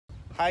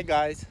Hi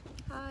guys!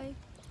 Hi.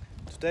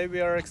 Today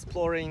we are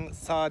exploring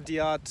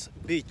Saadiyat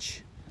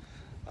Beach.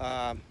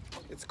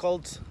 It's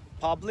called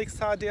Public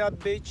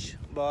Saadiyat Beach,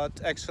 but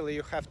actually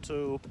you have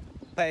to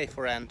pay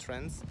for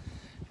entrance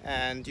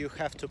and you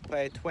have to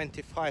pay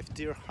 25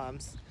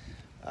 dirhams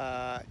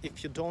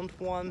if you don't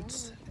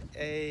want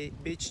a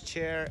beach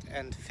chair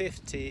and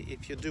 50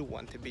 if you do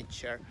want a beach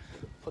chair.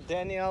 For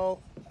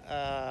Daniel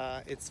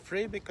it's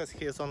free because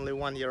he is only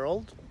 1 year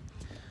old.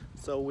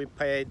 So we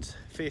paid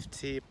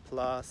 50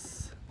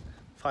 plus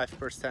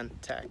 5%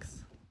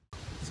 tax.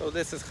 So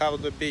this is how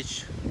the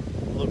beach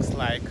looks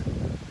like.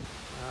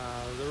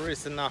 There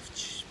is enough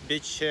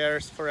beach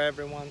chairs for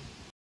everyone.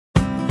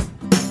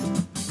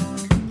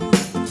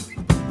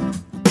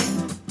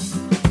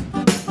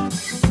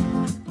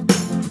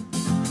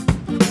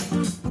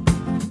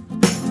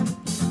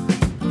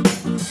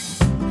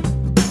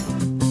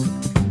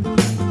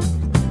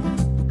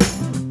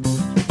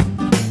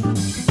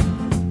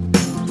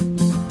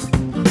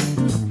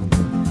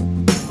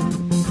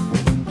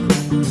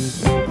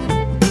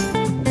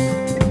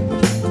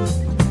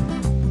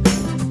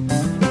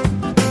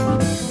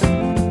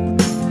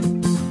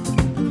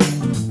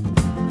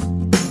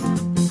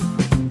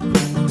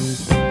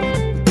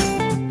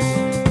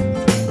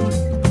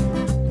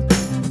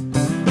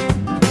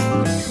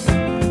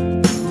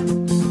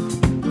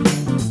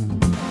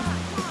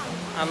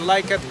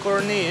 Unlike at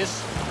Corniche,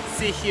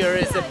 sea here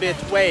is a bit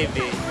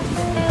wavy.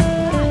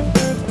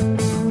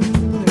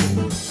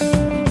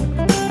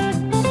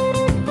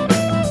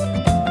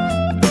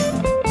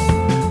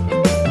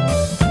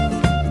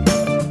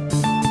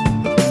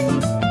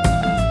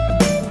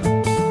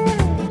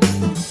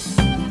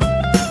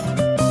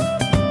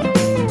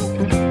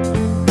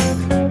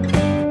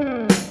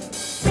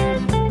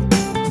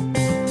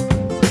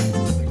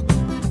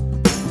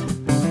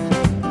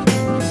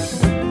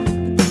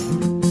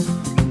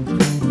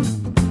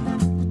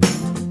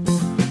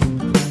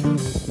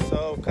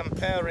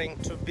 Comparing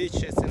to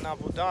beaches in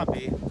Abu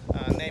Dhabi,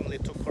 namely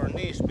to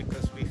Corniche,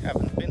 because we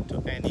haven't been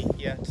to any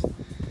yet,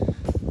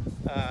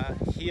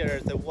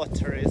 here the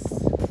water is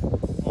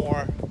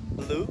more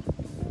blue,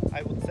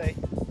 I would say,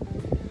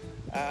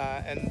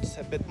 and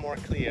a bit more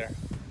clear,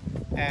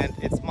 and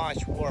it's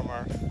much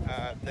warmer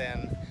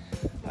than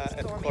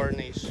at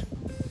Corniche.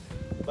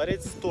 But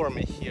it's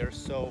stormy here,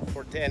 so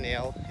for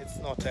Daniel it's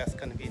not as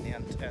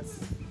convenient as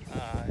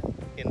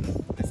in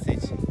the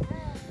city.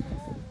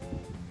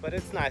 But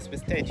it's nice. We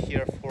stayed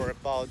here for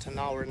about an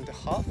hour and a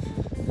half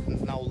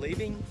and now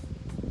leaving.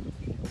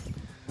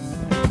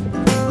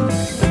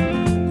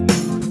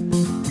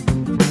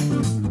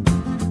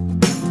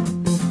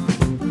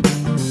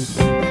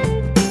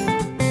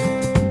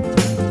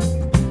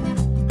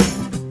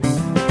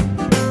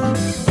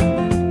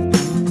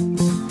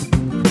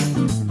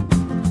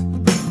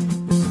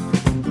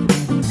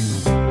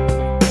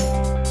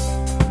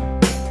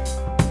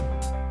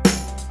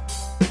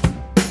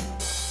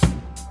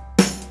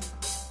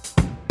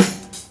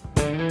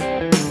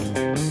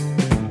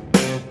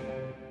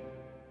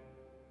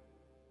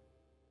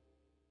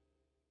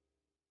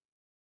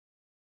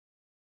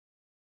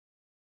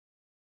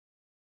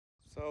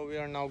 So we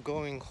are now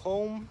going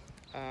home.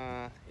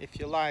 If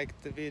you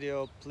liked the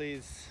video,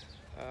 please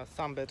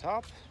thumb it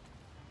up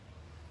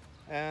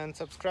and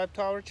subscribe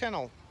to our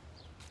channel.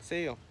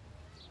 See you.